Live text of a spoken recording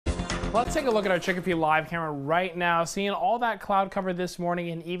Let's take a look at our Chicopee live camera right now, seeing all that cloud cover this morning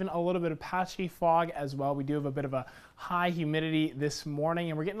and even a little bit of patchy fog as well. We do have a bit of a high humidity this morning,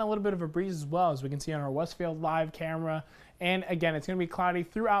 and we're getting a little bit of a breeze as well, as we can see on our Westfield live camera. And again, it's going to be cloudy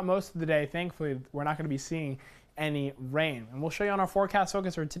throughout most of the day. Thankfully, we're not going to be seeing any rain. And we'll show you on our forecast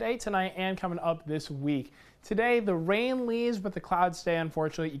focus for today, tonight, and coming up this week. Today, the rain leaves, but the clouds stay,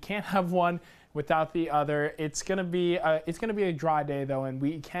 unfortunately. You can't have one without the other. It's gonna be a dry day though, and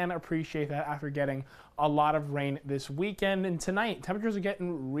we can appreciate that after getting a lot of rain this weekend. And tonight, temperatures are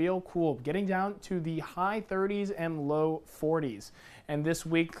getting real cool, getting down to the high 30s and low 40s. And this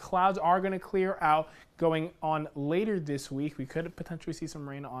week, clouds are gonna clear out. Going on later this week, we could potentially see some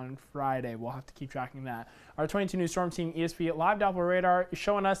rain on Friday. We'll have to keep tracking that. Our 22 News Storm Team ESP live Doppler radar is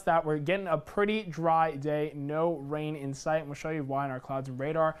showing us that we're getting a pretty dry day, no rain in sight, and we'll show you why in our clouds and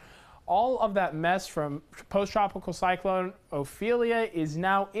radar. All of that mess from post-tropical cyclone Ophelia is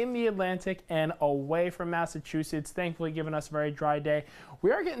now in the Atlantic and away from Massachusetts, thankfully giving us a very dry day.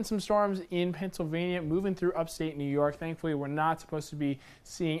 We are getting some storms in Pennsylvania, moving through upstate New York. Thankfully, we're not supposed to be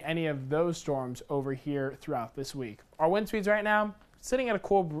seeing any of those storms over here throughout this week. Our wind speeds right now, sitting at a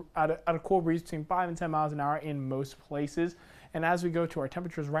cool breeze between 5 and 10 miles an hour in most places. And as we go to our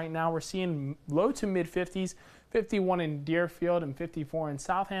temperatures right now, we're seeing low to mid 50s, 51 in Deerfield and 54 in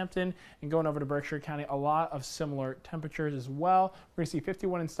Southampton. And going over to Berkshire County, a lot of similar temperatures as well. We're going to see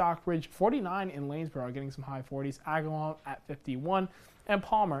 51 in Stockbridge, 49 in Lanesboro, getting some high 40s, Agawam at 51, and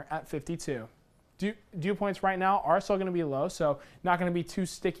Palmer at 52. Dew points right now are still going to be low, so not going to be too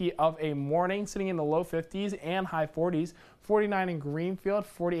sticky of a morning, sitting in the low 50s and high 40s, 49 in Greenfield,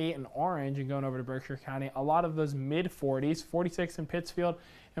 48 in Orange, and going over to Berkshire County, a lot of those mid 40s, 46 in Pittsfield,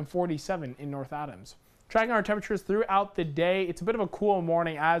 and 47 in North Adams. Tracking our temperatures throughout the day, it's a bit of a cool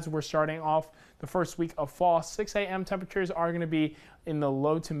morning as we're starting off the first week of fall. 6 a.m. temperatures are going to be in the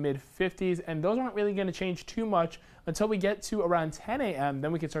low to mid 50s, and those aren't really going to change too much until we get to around 10 a.m.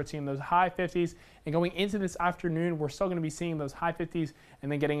 Then we can start seeing those high 50s, and going into this afternoon, we're still going to be seeing those high 50s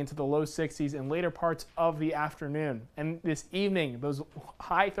and then getting into the low 60s in later parts of the afternoon. And this evening, those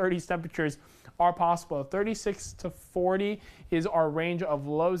high 30s temperatures are possible. 36 to 40 is our range of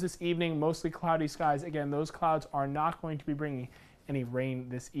lows this evening, mostly cloudy skies. Again, those clouds are not going to be bringing any rain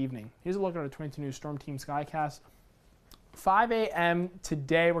this evening. Here's a look at our 22 News Storm Team Skycast. 5 a.m.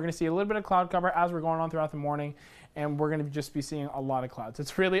 today, we're going to see a little bit of cloud cover as we're going on throughout the morning, and we're going to just be seeing a lot of clouds.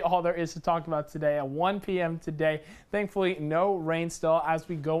 That's really all there is to talk about today. At 1 p.m. today, thankfully, no rain still as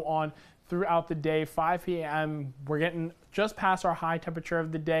we go on throughout the day. 5 p.m., we're getting just past our high temperature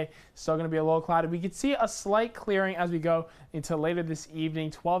of the day. Still going to be a little cloudy. We could see a slight clearing as we go into later this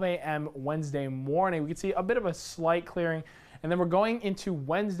evening, 12 a.m. Wednesday morning. We could see a bit of a slight clearing. And then we're going into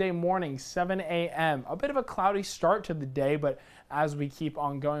Wednesday morning, 7 a.m. A bit of a cloudy start to the day, but as we keep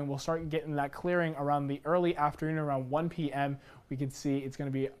on going, we'll start getting that clearing around the early afternoon, around 1 p.m. We can see it's going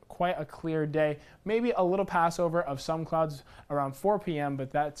to be quite a clear day. Maybe a little passover of some clouds around 4 p.m., but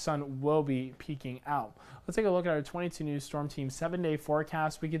that sun will be peeking out. Let's take a look at our 22 News Storm Team 7-day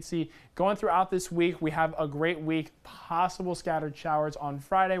forecast. We can see going throughout this week, we have a great week, possible scattered showers on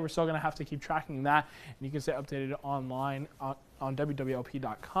Friday. We're still going to have to keep tracking that, and you can stay updated online on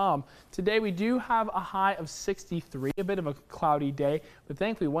wwlp.com. Today we do have a high of 63, a bit of a cloudy day, but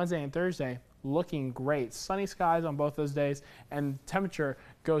thankfully Wednesday and Thursday looking great. Sunny skies on both those days, and temperature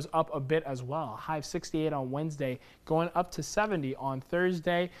goes up a bit as well. High of 68 on Wednesday, going up to 70 on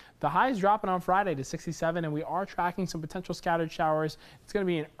Thursday. The high is dropping on Friday to 67, and we are tracking some potential scattered showers. It's going to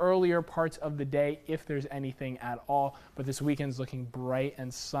be in earlier parts of the day if there's anything at all, but this weekend's looking bright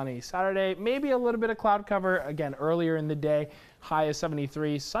and sunny. Saturday, maybe a little bit of cloud cover, again, earlier in the day. High of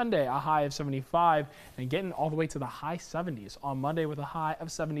 73. Sunday, a high of 75, and getting all the way to the high 70s on Monday with a high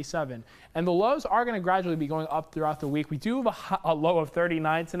of 77. And the lows are going to gradually be going up throughout the week. We do have a low of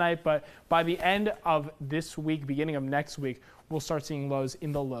 39 tonight, but by the end of this week, beginning of next week, we'll start seeing lows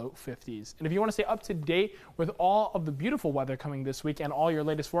in the low 50s. And if you want to stay up to date with all of the beautiful weather coming this week and all your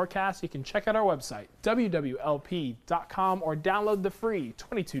latest forecasts, you can check out our website, wwlp.com, or download the free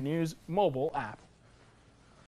 22 News mobile app.